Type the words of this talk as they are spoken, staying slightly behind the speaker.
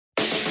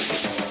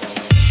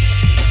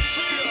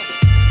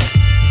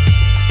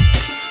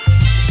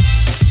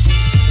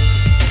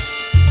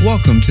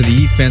Welcome to the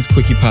Yeet Fans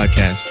Quickie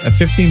podcast, a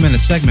 15-minute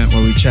segment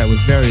where we chat with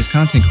various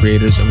content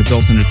creators of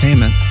adult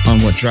entertainment on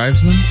what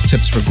drives them,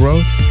 tips for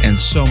growth, and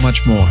so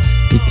much more.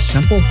 Yeet is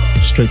simple,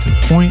 straight to the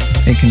point,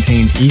 and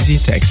contains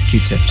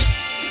easy-to-execute tips.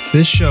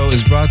 This show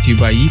is brought to you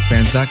by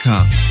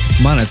YeetFans.com.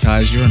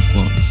 Monetize your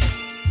influence.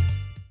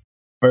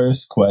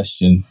 First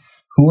question,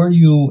 who are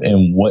you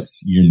and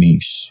what's your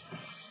niche?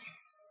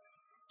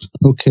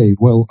 Okay,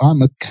 well,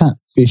 I'm a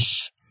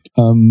catfish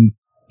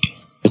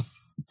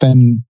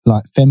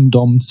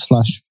femdom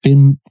slash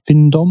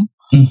findom.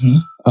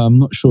 I'm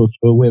not sure if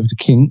you're aware of the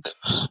kink,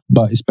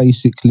 but it's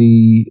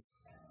basically,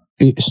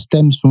 it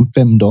stems from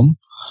femdom,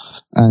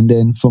 and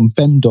then from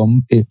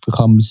femdom it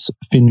becomes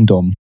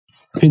findom.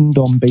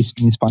 Findom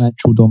basically means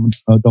financial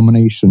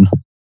domination.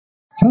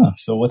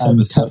 So what type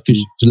of stuff do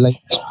you...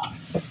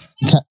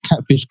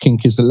 Catfish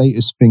kink is the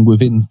latest thing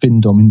within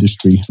findom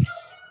industry.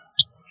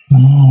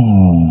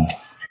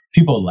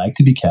 People like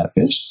to be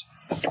catfished?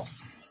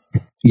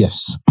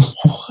 Yes.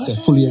 They're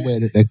fully aware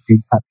that they're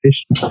being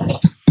catfished.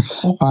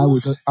 I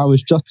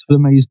was just as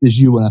amazed as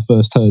you when I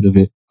first heard of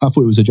it. I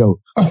thought it was a joke.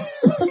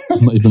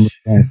 I'm not even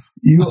there.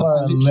 You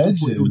are a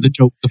legend. It was a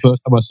joke the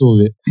first time I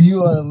saw it.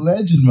 You are a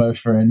legend, my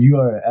friend. You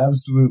are an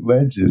absolute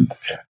legend.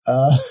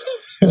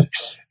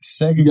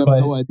 Second you have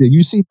question. No idea.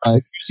 You see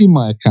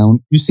my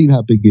account. You've seen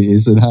how big it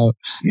is and how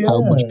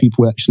much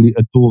people actually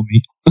adore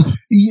me.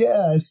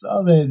 Yeah, I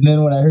saw that. And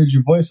then when I heard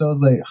your voice, I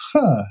was like,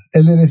 huh.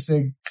 And then it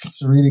said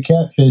Serena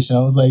Catfish. And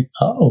I was like,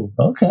 oh,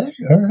 okay.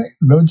 All right.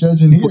 No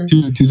judging here.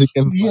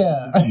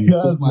 Yeah.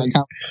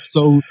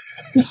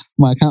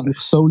 My account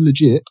looks so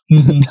legit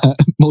that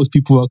most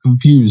people are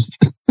confused.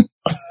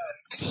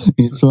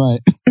 It's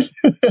right.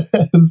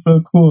 It's so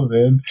cool,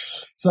 man.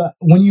 So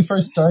when you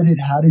first started,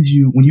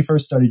 when you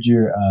first started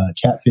your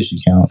catfish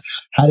account,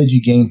 how did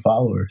you gain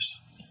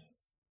followers?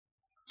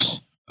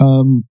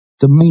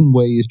 The main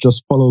way is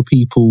just follow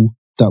people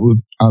that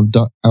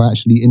are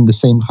actually in the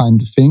same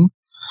kind of thing,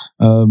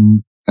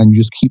 and you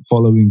just keep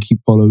following,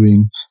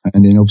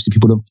 and then obviously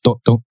people that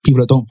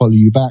don't follow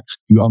you back,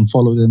 you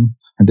unfollow them,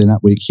 and then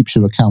that way it keeps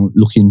your account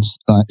looking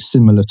like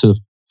similar to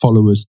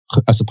followers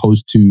as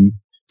opposed to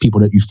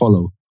people that you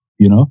follow,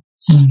 you know.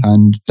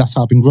 And that's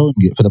how I've been growing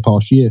it for the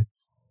past year,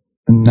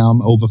 and now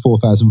I'm over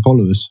 4,000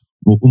 followers,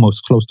 well,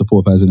 almost close to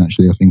 4,000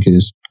 actually, I think it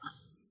is.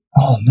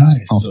 Oh,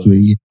 nice. After a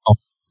year.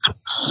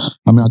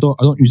 I mean, I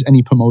don't use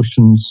any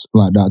promotions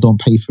like that. I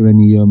don't pay for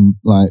any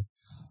like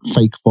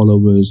fake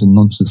followers and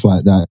nonsense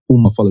like that. All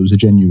my followers are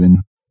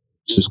genuine,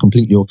 so it's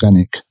completely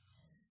organic.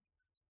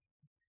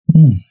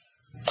 Do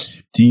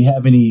you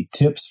have any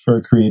tips for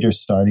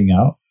creators starting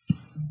out?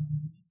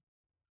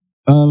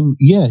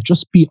 Yeah,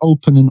 just be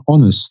open and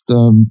honest.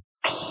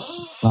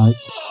 Like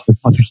as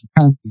much as you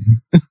can.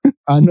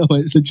 I know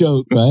it's a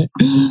joke, right?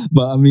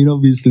 But I mean,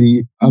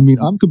 obviously,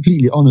 I'm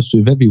completely honest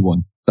with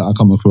everyone that I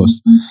come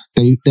across.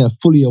 They're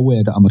fully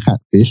aware that I'm a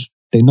catfish.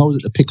 They know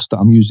that the pics that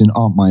I'm using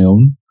aren't my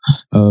own,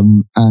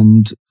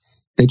 and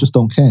they just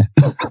don't care,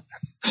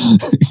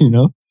 you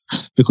know,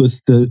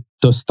 because the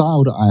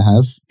style that I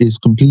have is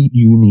completely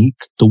unique.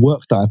 The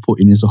work that I put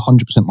in is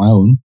 100% my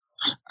own,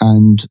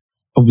 and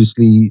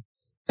obviously,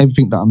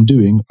 everything that I'm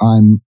doing,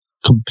 I'm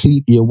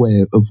completely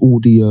aware of all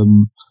the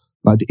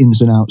like the ins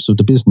and outs of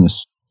the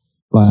business,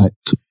 like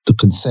the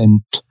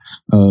consent,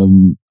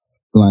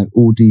 like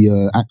all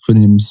the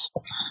acronyms,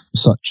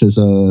 such as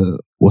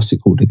what's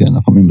it called again?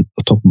 I can't remember off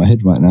the top of my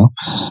head right now.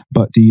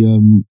 But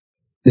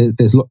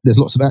there's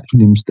lots of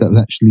acronyms that are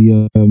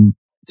actually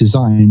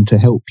designed to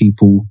help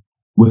people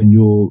when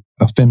you're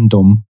a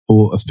femdom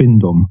or a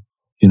findom,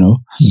 you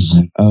know,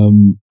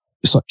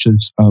 such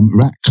as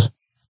RAC,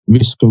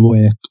 risk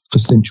aware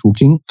consensual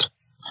kink.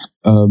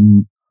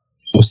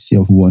 What's the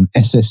other one?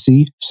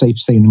 SSC, safe,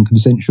 sane, and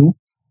consensual,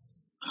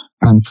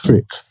 and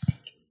prick.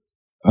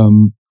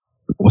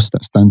 What's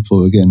that stand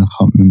for again? I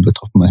can't remember the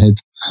top of my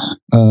head.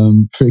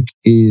 Prick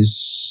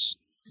is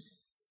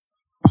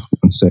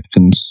 1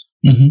 second.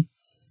 Bear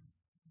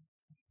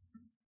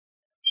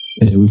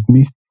with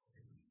me.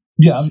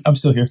 Yeah, I'm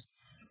still here.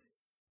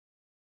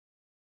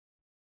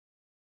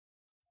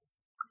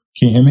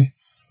 Can you hear me?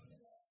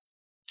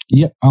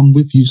 Yeah, I'm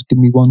with you. Just give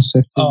me 1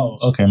 second. Oh,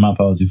 okay. My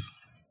apologies.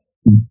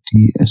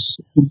 Yes.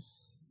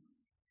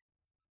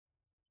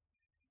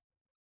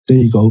 There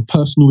you go.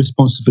 Personal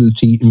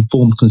responsibility,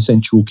 informed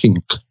consensual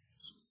kink.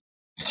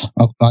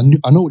 I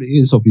know what it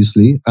is,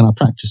 obviously, and I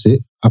practice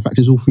it. I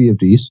practice all three of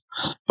these,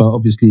 but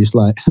obviously it's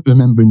like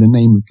remembering the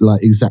name,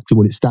 like exactly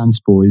what it stands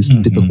for, is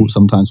difficult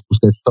sometimes because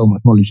there's so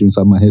much knowledge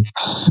inside my head.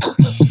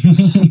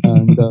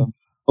 And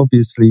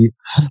obviously,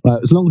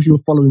 as long as you're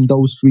following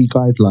those three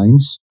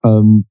guidelines,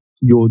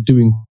 you're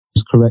doing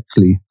things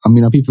correctly. I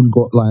mean, I've even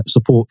got like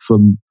support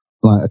from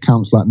like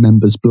accounts like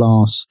Members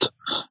Blast.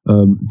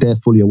 They're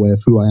fully aware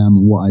of who I am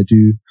and what I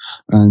do,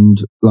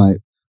 and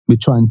like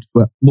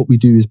what we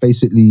do is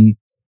basically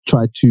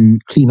try to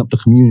clean up the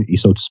community,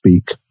 so to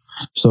speak.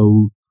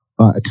 So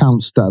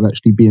accounts that are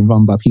actually being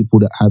run by people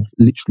that have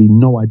literally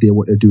no idea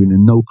what they're doing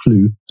and no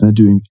clue and are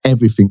doing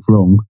everything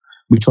wrong,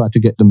 we try to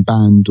get them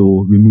banned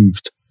or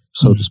removed,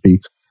 so to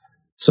speak.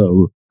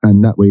 So,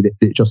 and that way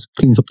it just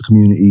cleans up the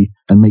community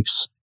and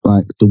makes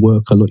like the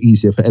work a lot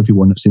easier for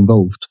everyone that's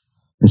involved.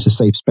 It's a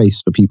safe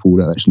space for people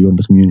that are actually on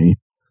the community.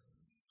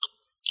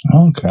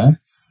 Okay.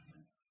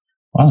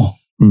 Wow.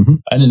 Mm-hmm.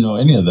 I didn't know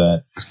any of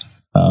that.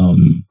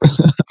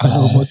 I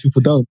know most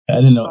people don't. I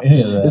didn't know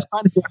any of that.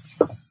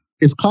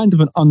 It's kind of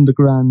an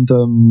underground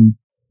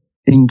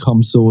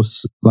income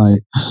source,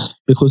 like,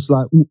 because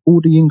like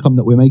all the income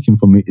that we're making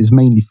from it is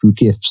mainly through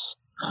gifts.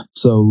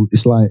 So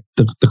it's like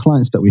the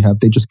clients that we have,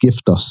 they just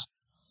gift us,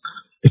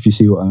 if you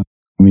see what I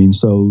mean.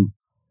 So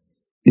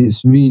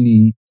it's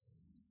really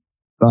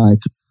like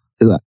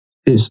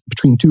it's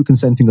between two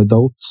consenting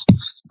adults.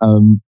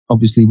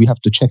 Obviously, we have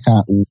to check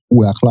out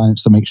all our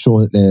clients to make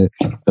sure that they're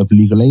of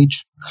legal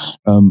age.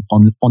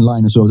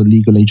 Online as well, the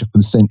legal age of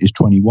consent is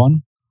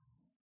 21.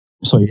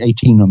 Sorry,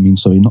 18. I mean,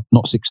 sorry,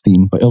 not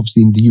 16. But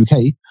obviously, in the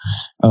UK,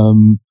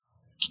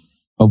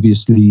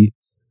 obviously,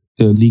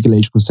 the legal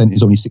age of consent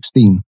is only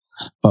 16.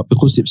 But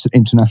because it's an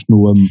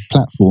international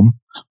platform,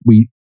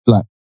 we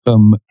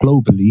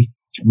globally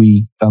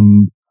we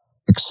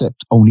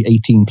accept only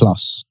 18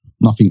 plus,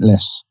 nothing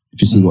less.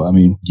 If you see what I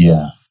mean.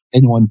 Yeah.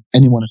 Anyone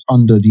that's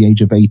under the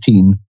age of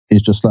 18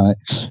 is just like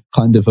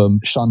kind of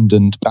shunned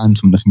and banned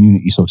from the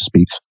community, so to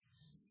speak.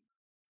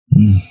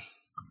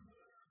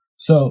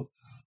 So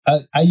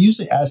I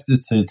usually ask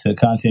this to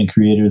content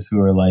creators who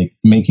are like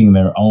making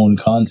their own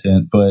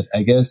content, but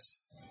I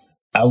guess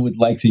I would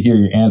like to hear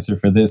your answer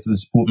for this.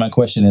 My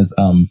question is,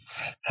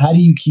 how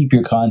do you keep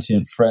your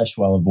content fresh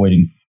while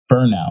avoiding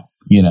burnout?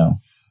 You know,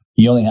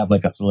 you only have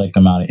like a select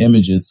amount of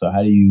images, so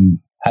how do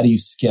you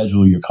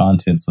schedule your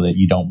content so that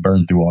you don't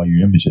burn through all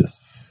your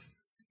images?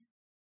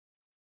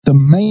 The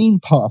main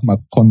part of my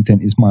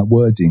content is my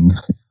wording,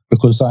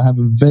 because I have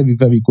a very,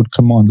 very good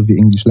command of the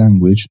English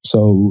language.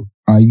 So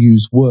I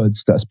use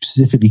words that are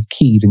specifically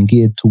keyed and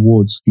geared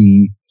towards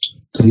the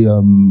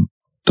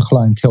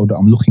clientele that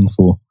I'm looking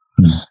for.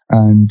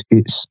 And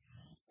it's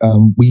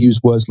we use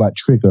words like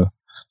trigger,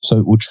 so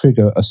it will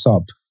trigger a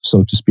sub,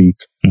 so to speak.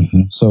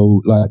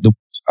 So like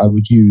I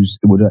would use,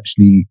 it would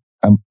actually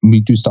we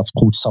do stuff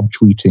called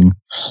subtweeting.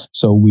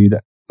 So we'd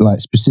like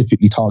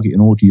specifically target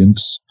an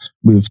audience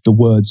with the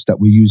words that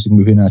we're using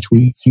within our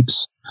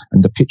tweets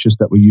and the pictures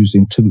that we're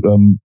using to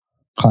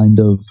kind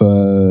of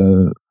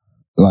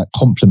like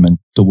complement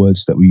the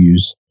words that we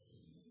use.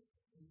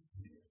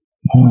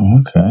 Oh,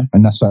 okay.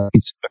 And that's why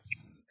it's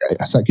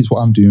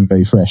what I'm doing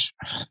very fresh.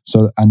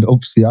 So, and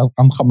obviously I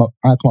come up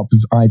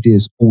with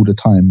ideas all the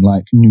time,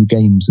 like new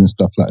games and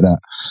stuff like that.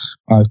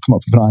 I come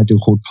up with an idea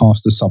called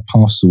Pass the Sub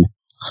Parcel.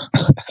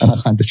 And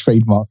I kind of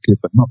trademarked it,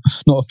 but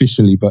not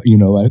officially. But you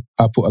know,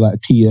 I put like a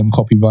TM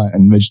copyright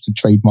and registered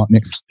trademark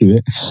next to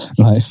it,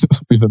 like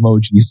with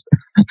emojis.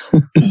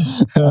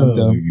 And,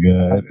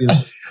 God!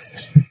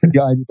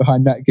 The idea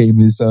behind that game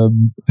is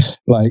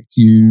like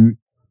you,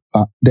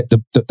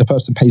 the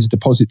person pays a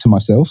deposit to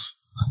myself,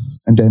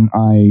 and then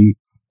I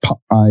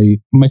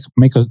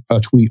make a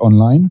tweet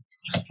online,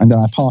 and then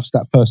I pass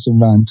that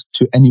person around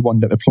to anyone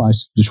that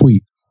replies to the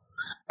tweet.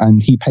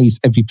 And he pays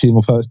every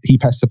single person. He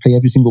has to pay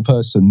every single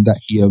person that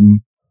he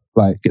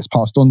like gets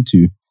passed on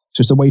to. So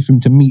it's a way for him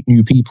to meet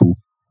new people.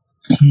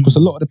 Because a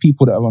lot of the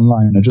people that are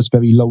online are just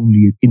very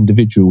lonely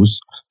individuals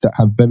that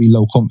have very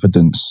low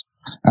confidence,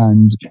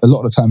 and a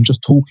lot of the time,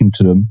 just talking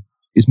to them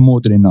is more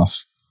than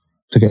enough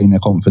to gain their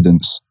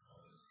confidence.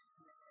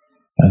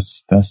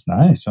 That's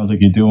nice. Sounds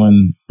like you're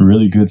doing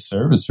really good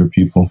service for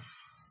people.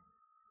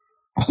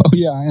 Oh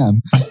yeah, I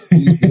am.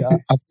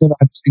 I've never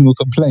had a single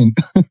complaint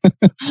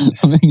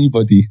from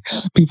anybody.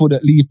 People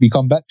that leave me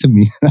come back to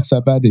me. That's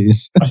how bad it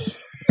is.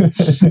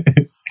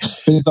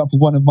 For example,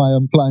 one of my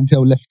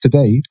clientele left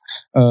today.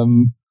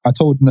 I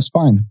told them that's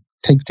fine.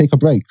 Take a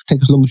break.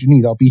 Take as long as you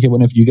need. I'll be here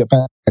whenever you get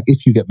back.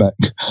 If you get back,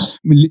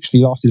 we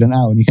literally lasted an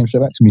hour and he came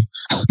straight back to me.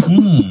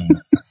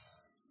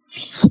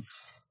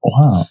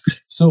 Wow.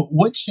 So,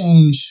 what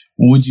change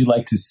would you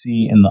like to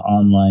see in the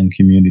online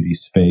community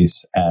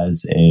space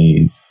as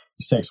a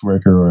sex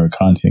worker or a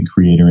content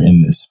creator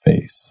in this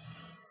space?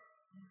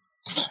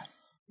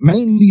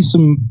 Mainly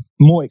some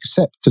more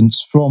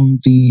acceptance from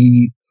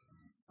the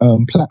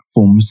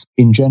platforms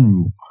in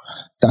general.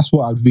 That's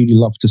what I'd really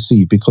love to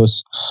see,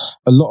 because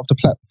a lot of the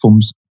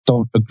platforms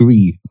don't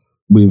agree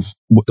with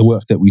the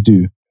work that we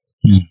do.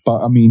 But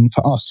I mean,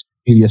 for us,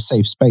 it's really a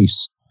safe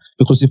space,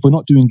 because if we're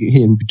not doing it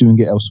here, we'll be doing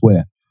it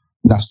elsewhere.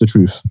 That's the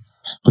truth.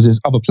 Because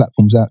there's other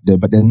platforms out there,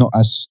 but they're not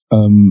as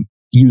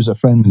user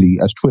friendly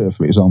as Twitter,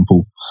 for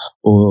example,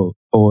 or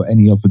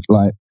any other,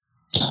 like,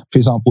 for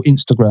example,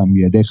 Instagram.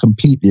 Yeah, they're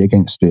completely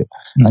against it,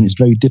 and it's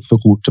very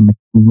difficult to make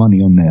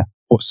money on there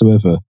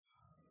whatsoever.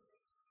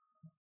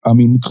 I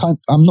mean,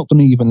 I'm not going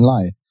to even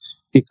lie.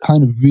 It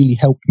kind of really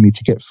helped me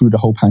to get through the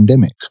whole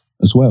pandemic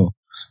as well.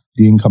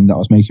 The income that I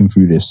was making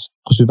through this,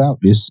 because without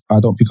this, I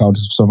don't think I would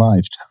have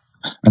survived.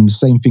 And the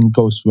same thing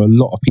goes for a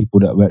lot of people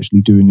that were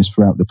actually doing this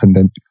throughout the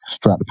pandemic,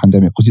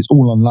 because it's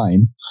all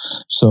online.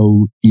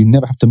 So you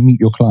never have to meet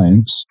your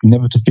clients, you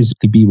never have to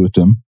physically be with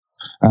them,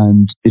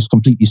 and it's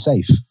completely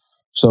safe.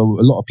 So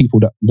a lot of people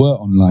that were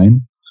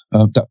online,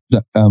 that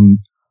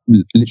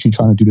literally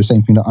trying to do the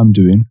same thing that I'm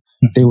doing,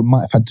 they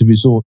might have had to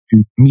resort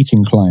to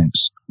meeting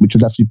clients, which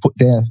would actually put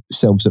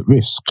themselves at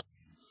risk.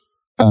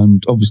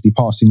 And obviously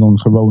passing on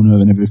corona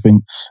and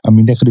everything, I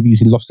mean, they could have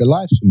easily lost their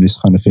lives from this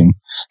kind of thing,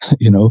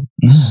 you know?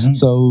 Mm-hmm.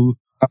 So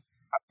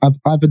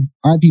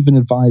I've even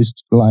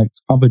advised like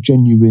other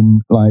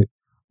genuine, like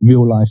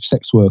real life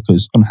sex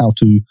workers on how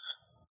to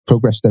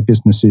progress their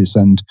businesses.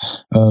 And,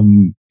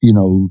 you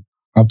know,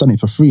 I've done it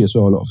for free as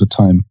well a lot of the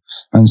time.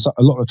 And so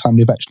a lot of the time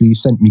they've actually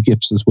sent me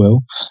gifts as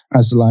well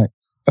as like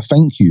a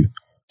thank you,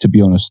 to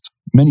be honest,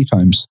 many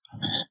times,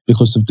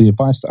 because of the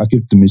advice that I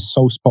give them is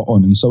so spot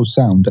on and so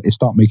sound that they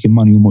start making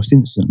money almost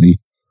instantly.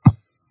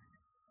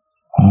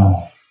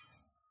 Wow.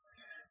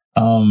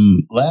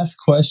 Last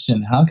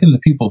question. How can the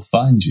people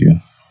find you?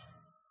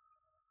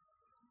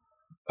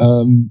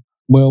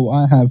 Well,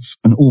 I have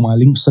an All My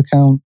Links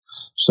account.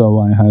 So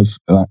I have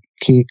like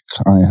Kick,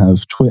 I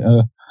have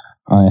Twitter,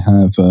 I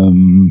have,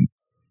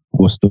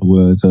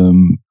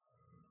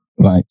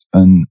 like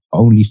an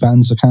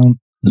OnlyFans account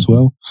as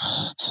well.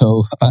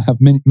 So I have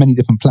many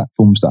different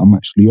platforms that I'm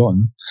actually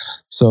on.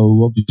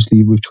 So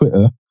obviously with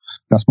Twitter,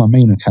 that's my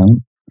main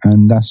account,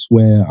 and that's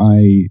where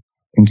I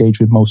engage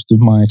with most of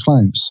my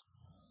clients.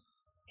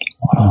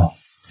 Wow.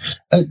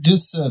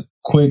 Just a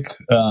quick,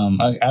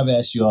 I've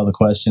asked you all the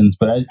questions,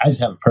 but I just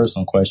have a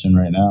personal question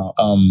right now.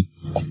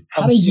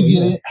 How did you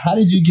get it? How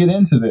did you get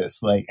into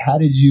this? Like, how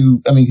did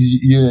you, I mean, cause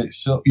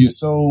you're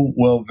so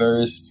well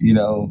versed, you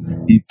know,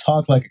 you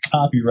talk like a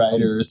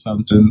copywriter or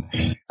something.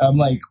 I'm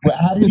like, well,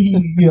 how did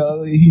he, you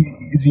know,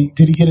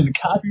 did he get into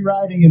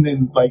copywriting and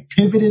then like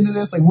pivot into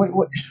this? Like,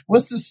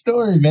 what's the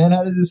story, man?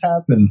 How did this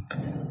happen?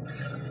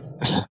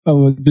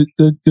 Oh,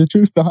 the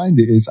truth behind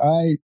it is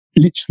I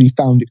literally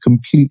found it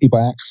completely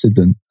by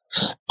accident,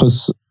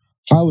 because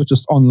I was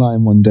just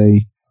online one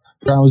day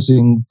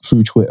browsing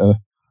through Twitter.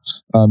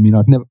 I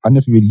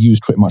never really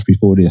used Twitter much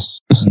before this,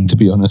 to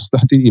be honest.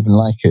 I didn't even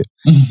like it.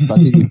 I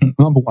didn't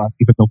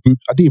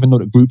even know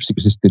that groups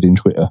existed in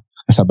Twitter.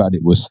 That's how bad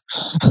it was.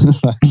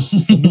 Like,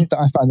 the minute that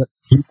I found that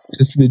groups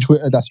existed in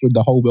Twitter, that's when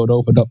the whole world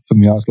opened up for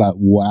me. I was like,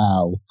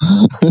 wow.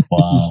 This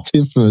is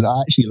different.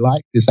 I actually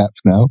like this app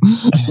now.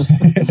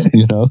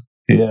 You know?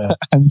 Yeah.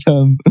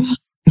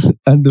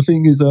 And the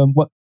thing is,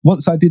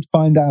 once I did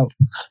find out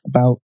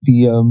about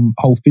the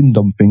whole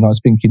Findom thing, I was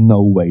thinking,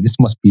 no way, this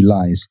must be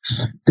lies.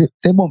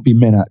 There won't be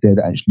men out there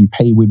that actually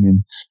pay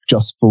women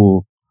just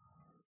for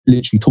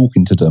literally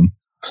talking to them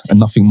and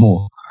nothing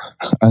more.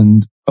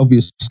 And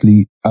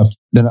obviously,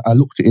 then I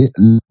looked at it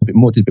a little bit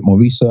more, did a bit more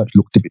research,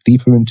 looked a bit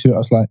deeper into it. I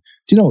was like,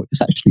 do you know,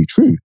 it's actually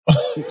true.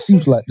 It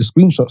seems like the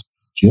screenshots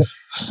legit.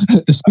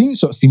 The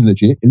screenshots seem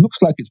legit. It looks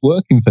like it's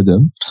working for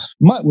them.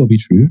 Might well be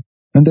true.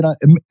 And then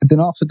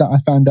after that, I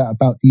found out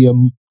about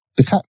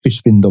the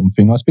catfish Findom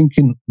thing. I was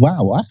thinking,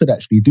 wow, I could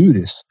actually do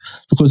this,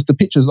 because the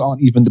pictures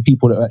aren't even the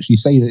people that actually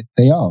say that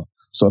they are.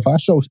 So if I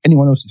show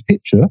anyone else's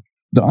picture,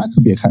 then I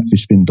could be a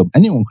catfish Findom.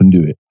 Anyone can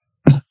do it,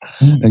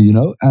 you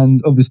know. And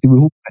obviously, with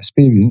all that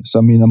experience, I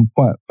mean, I'm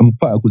quite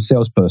a good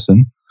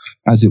salesperson,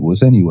 as it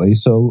was anyway.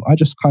 So I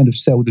just kind of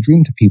sell the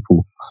dream to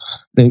people.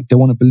 They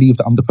want to believe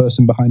that I'm the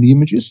person behind the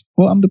images.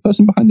 Well, I'm the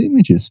person behind the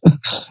images,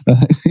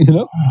 you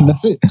know. And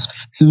that's it.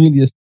 It's really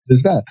as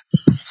that.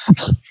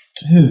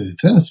 Dude,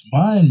 that's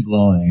mind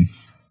blowing,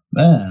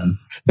 man.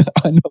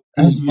 I know,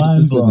 that's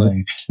mind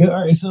blowing. All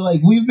right, so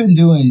like we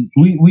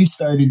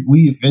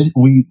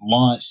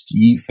launched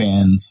Yeet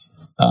Fans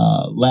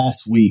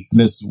last week.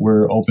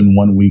 We're open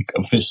 1 week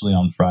officially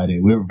on Friday.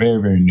 We're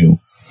very, very new.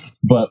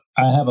 But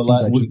I have a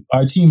lot.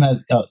 Our team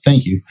has.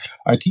 Thank you.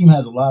 Our team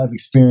has a lot of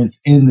experience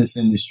in this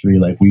industry.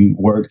 Like, we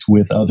worked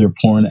with other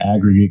porn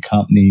aggregate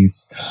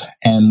companies,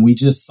 and we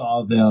just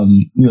saw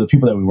them. You know, the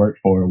people that we work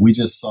for. We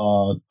just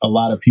saw a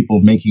lot of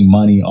people making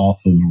money off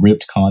of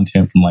ripped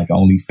content from like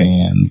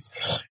OnlyFans.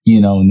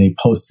 You know, and they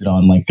posted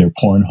on like their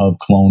Pornhub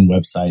clone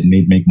website, and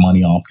they'd make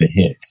money off the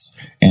hits.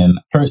 And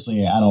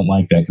personally, I don't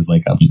like that, because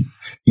like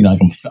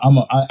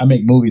I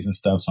make movies and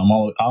stuff, so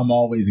I'm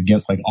always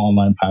against like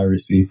online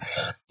piracy.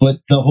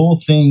 But the whole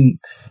thing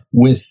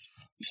with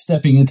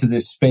stepping into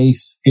this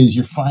space is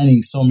you're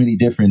finding so many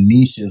different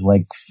niches,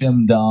 like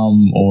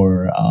femdom,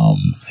 or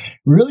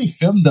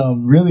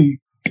femdom really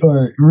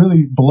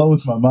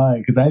blows my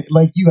mind, because I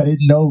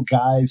didn't know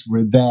guys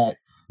were that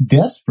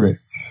desperate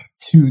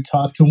to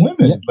talk to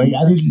women. Yeah. Like,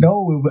 I didn't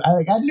know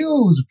I knew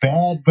it was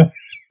bad, but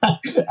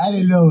I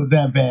didn't know it was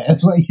that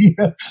bad. Like, you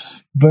know,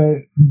 but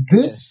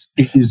this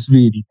it is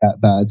really that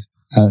bad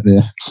out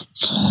there.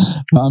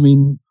 I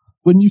mean,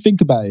 when you think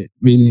about it,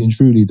 really and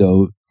truly,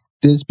 though,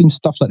 there's been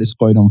stuff like this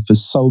going on for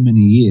so many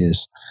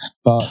years.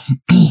 But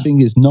the thing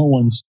is, no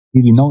one's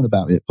really known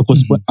about it,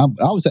 because I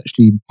was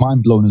actually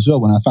mind blown as well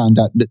when I found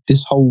out that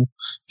this whole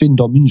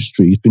Findom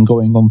industry has been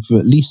going on for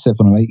at least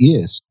 7 or 8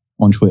 years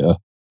on Twitter.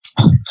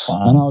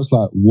 Wow. And I was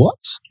like, what?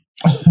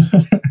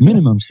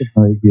 Minimum 7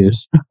 or 8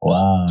 years.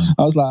 Wow.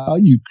 I was like, are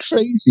you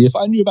crazy? If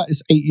I knew about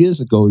this 8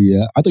 years ago,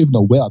 I don't even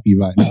know where I'd be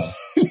right now.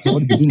 I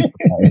would be doing it.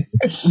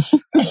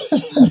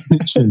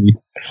 Literally.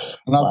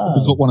 And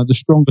I've got one of the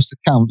strongest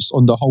accounts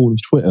on the whole of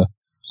Twitter.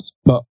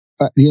 But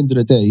at the end of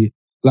the day,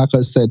 like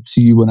I said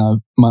to you when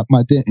my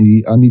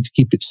identity, I need to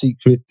keep it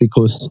secret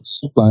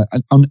because like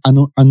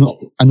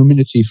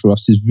anonymity for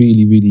us is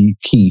really, really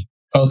key.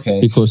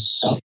 Okay. Because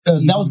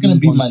that was going to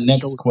be my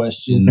next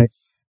question. Okay.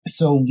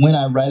 So when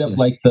I write up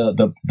like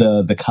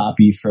the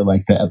copy for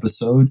like the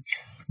episode,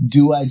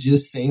 do I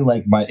just say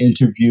like my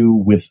interview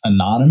with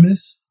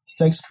anonymous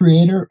sex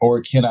creator,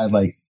 or can I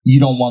like, you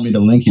don't want me to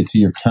link it to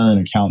your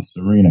current account,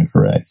 Serena,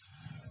 correct?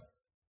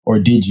 Or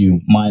did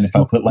you mind if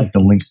I put like the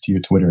links to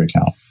your Twitter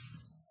account?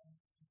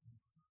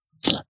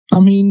 I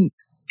mean,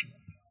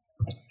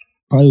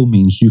 by all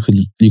means, you could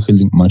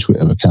link my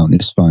Twitter account.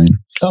 It's fine.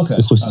 Okay.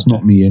 Because it's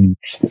not me anymore.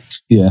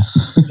 Yeah.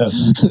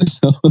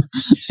 So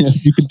yeah,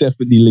 you could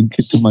definitely link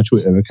it to my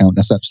Twitter account.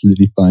 That's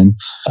absolutely fine.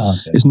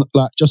 Okay. It's not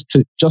like just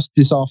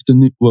this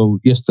afternoon. Well,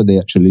 yesterday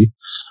actually,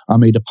 I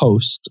made a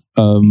post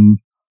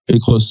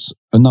because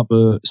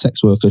another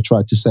sex worker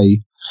tried to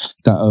say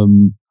that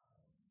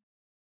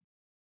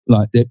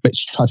like they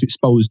tried to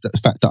expose the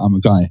fact that I'm a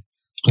guy.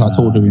 I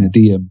told her in a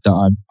DM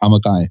that I'm a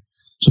guy.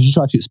 So she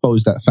tried to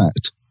expose that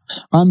fact.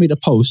 I made a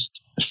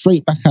post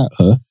straight back at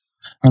her,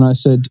 and I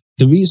said,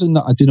 the reason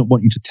that I didn't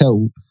want you to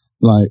tell,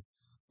 like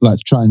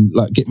try and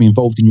like get me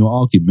involved in your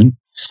argument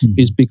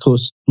is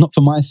because, not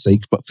for my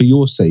sake, but for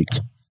your sake.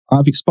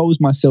 I've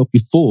exposed myself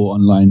before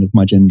online of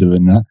my gender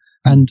and that,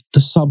 and the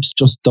subs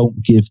just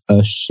don't give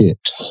a shit.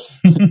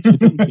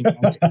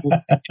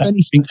 If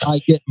anything, I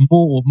get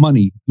more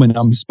money when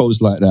I'm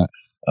exposed like that.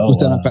 Because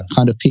then I've got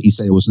kind of pity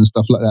sales and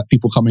stuff like that.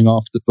 People coming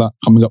up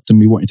to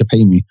me wanting to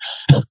pay me.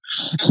 It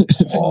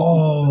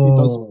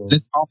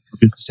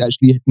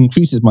actually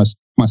increases my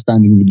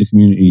standing with the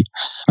community,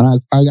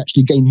 and I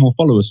actually gained more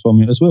followers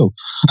from it as well,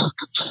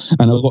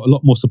 and I got a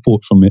lot more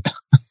support from it.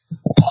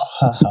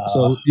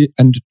 So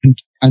and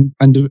at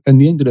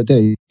the end of the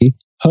day,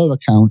 her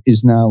account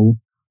is now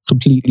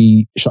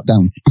completely shut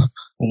down.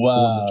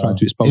 Wow!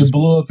 It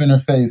blew up in her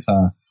face,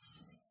 huh?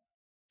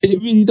 It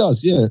really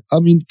does, yeah. I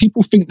mean,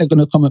 people think they're going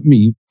to come at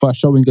me by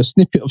showing a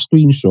snippet of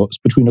screenshots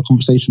between a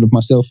conversation of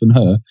myself and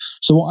her.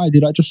 So what I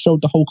did, I just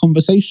showed the whole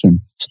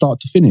conversation, start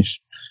to finish.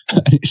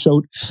 And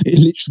it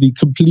literally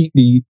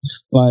completely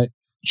like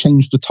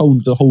changed the tone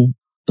of the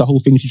whole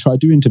thing she tried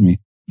doing to me.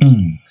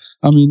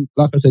 I mean,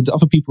 like I said,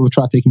 other people have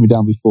tried taking me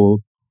down before,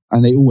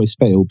 and they always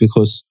fail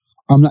because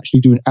I'm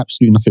actually doing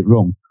absolutely nothing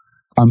wrong.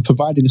 I'm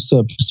providing a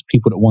service to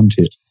people that want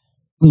it.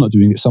 I'm not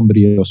doing it,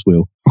 somebody else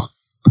will.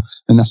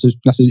 And that's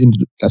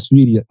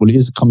really what it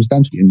is. It comes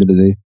down to the end of the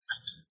day.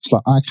 It's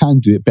like I can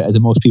do it better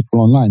than most people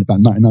online,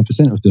 about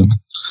 99% of them.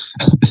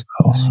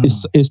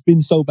 It's been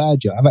so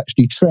bad, yeah. I've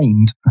actually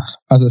trained,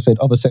 as I said,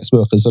 other sex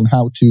workers on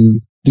how to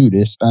do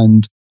this,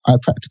 and I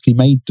practically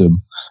made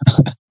them.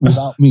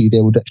 Without me, they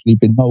would actually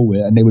been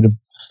nowhere, and they would have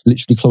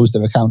literally closed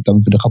their account down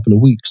within a couple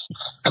of weeks.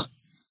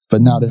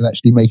 But now they're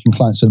actually making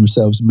clients for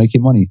themselves and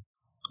making money.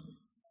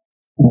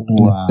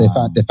 Wow. They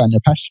found their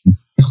passion.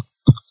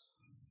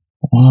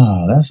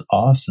 Wow, that's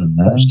awesome,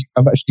 man.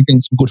 I've actually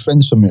gained some good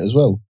friends from it as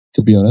well,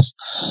 to be honest.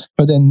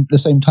 But then at the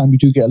same time, you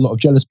do get a lot of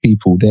jealous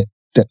people that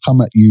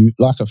come at you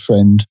like a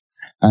friend,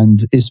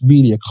 and it's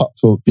really a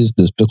cutthroat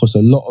business because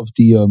a lot of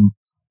the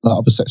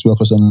other sex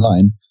workers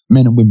online,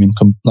 men and women,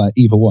 like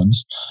either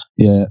ones.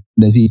 Yeah,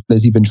 there's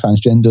even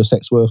transgender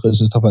sex workers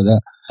and stuff like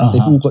that.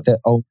 They've all got their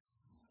own.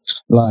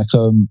 Like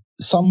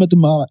some of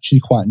them are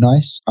actually quite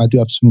nice. I do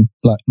have some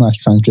like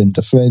nice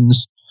transgender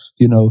friends.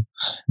 You know,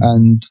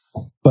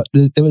 but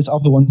there is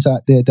other ones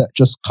out there that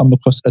just come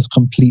across as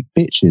complete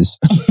bitches.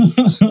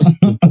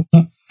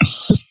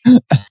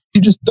 You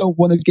just don't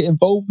want to get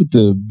involved with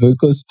them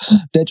because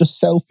they're just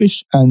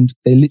selfish and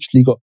they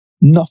literally got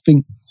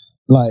nothing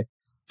like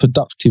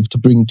productive to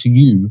bring to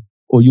you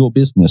or your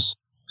business.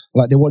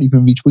 Like they won't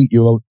even retweet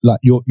your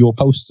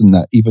post and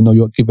that, even though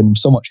you're giving them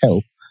so much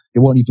help. They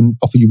won't even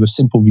offer you a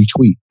simple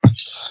retweet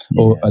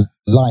or a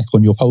like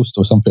on your post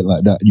or something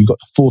like that. You got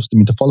to force them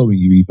into following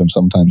you even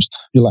sometimes.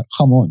 You're like,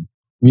 come on,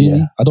 really?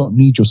 Yeah. I don't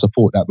need your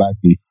support that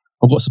badly.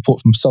 I've got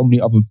support from so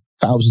many other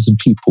thousands of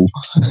people.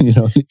 You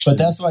know. But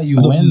that's why you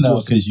win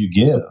though, because you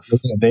give.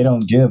 They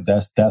don't give.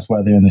 That's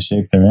why they're in the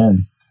shape they're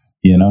in.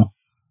 You know.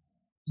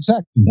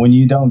 Exactly. When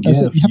you don't give,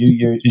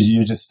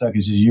 you're just stuck.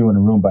 It's just you in a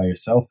room by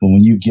yourself. But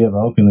when you give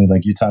openly,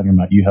 like you're talking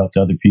about, you helped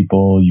other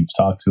people, you've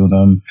talked to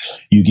them,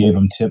 you gave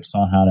them tips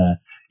on how to,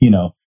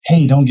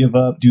 hey, don't give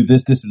up, do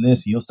this, this, and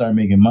this, and you'll start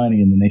making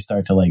money. And then they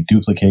start to like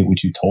duplicate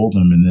what you told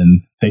them. And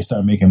then they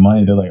start making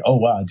money. They're like, oh,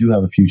 wow, I do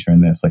have a future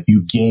in this. Like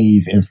you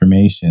gave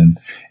information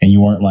and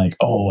you weren't like,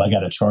 oh, I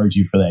got to charge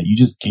you for that. You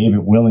just gave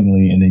it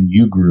willingly and then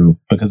you grew,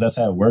 because that's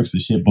how it works. The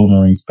shit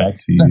boomerangs back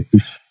to you,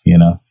 you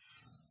know?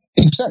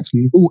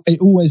 Exactly.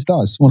 It always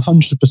does. 100%.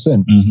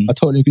 Mm-hmm. I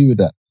totally agree with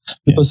that.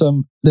 Because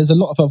there's a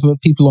lot of other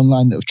people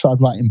online that have tried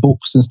writing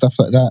books and stuff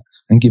like that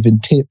and giving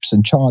tips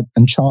and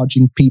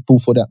charging people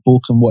for that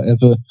book and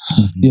whatever,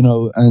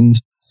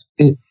 and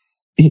it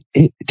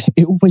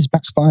always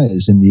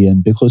backfires in the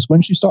end, because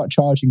once you start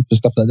charging for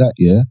stuff like that,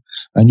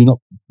 and you're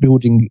not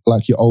building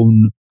like your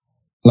own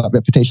like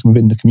reputation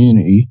within the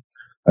community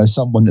as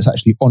someone that's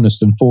actually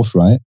honest and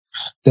forthright,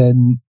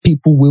 then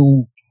people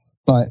will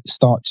like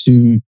start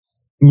to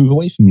move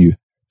away from you,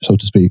 so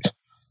to speak.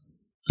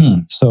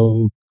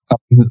 So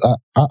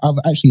I've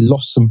actually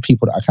lost some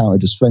people that I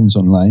counted as friends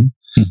online.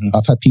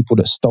 I've had people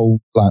that stole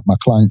like my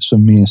clients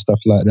from me and stuff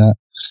like that.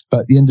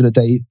 But at the end of the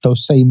day,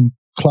 those same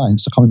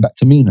clients are coming back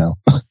to me now.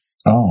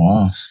 Oh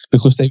wow!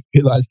 Because they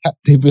realized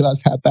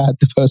how bad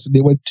the person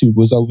they went to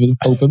was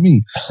over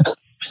me.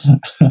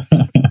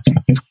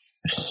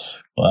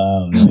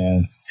 Wow,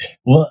 man.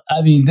 Well,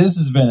 I mean, this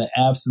has been an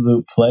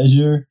absolute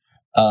pleasure.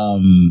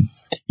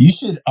 You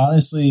should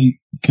honestly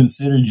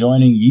consider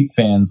joining Yeet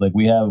fans. Like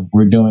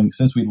we're doing,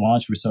 since we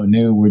launched, we're so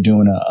new, we're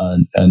doing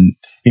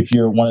if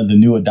you're one of the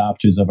new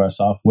adopters of our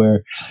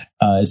software,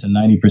 it's a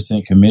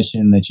 90%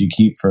 commission that you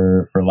keep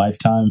for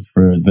lifetime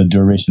for the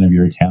duration of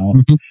your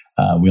account.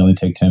 We only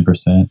take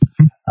 10%.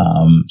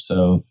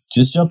 So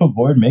just jump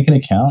aboard, make an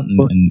account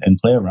and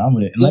play around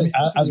with it. And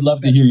I'd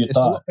love to hear your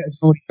thoughts.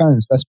 It's a lot better than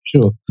OnlyFans, that's for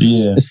sure.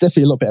 Yeah. It's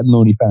definitely a lot better than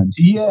OnlyFans.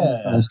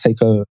 Yeah. OnlyFans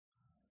take a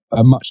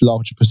much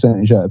larger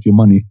percentage out of your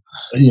money.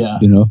 Yeah.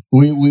 You know,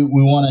 we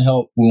want to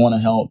help. We want to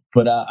help,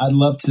 but I'd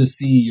love to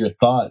see your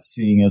thoughts,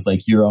 seeing as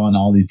like you're on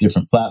all these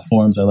different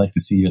platforms. I'd like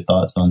to see your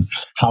thoughts on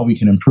how we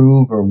can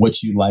improve or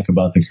what you like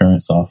about the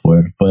current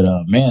software. But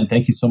man,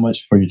 thank you so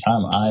much for your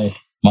time.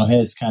 My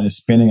head's kind of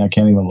spinning. I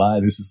can't even lie.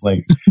 This is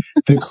like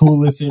the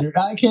coolest interview.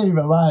 I can't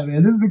even lie,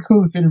 man. This is the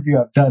coolest interview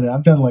I've done.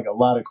 I've done like a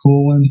lot of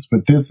cool ones,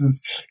 but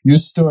your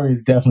story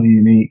is definitely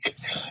unique.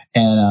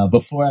 And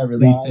before I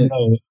release it,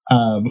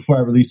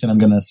 I'm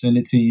going to send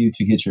it to you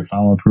to get your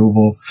final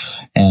approval,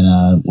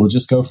 and we'll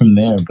just go from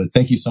there. But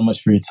thank you so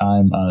much for your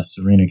time,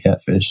 Serena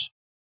Catfish.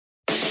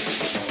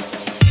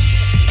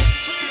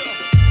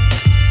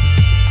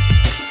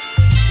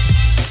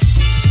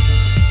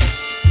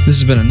 This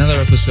has been another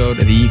episode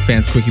of the Yeet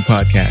Fans Quickie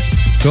Podcast.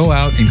 Go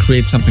out and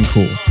create something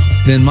cool.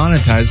 Then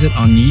monetize it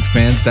on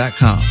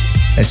yeetfans.com,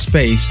 a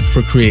space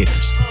for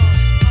creators.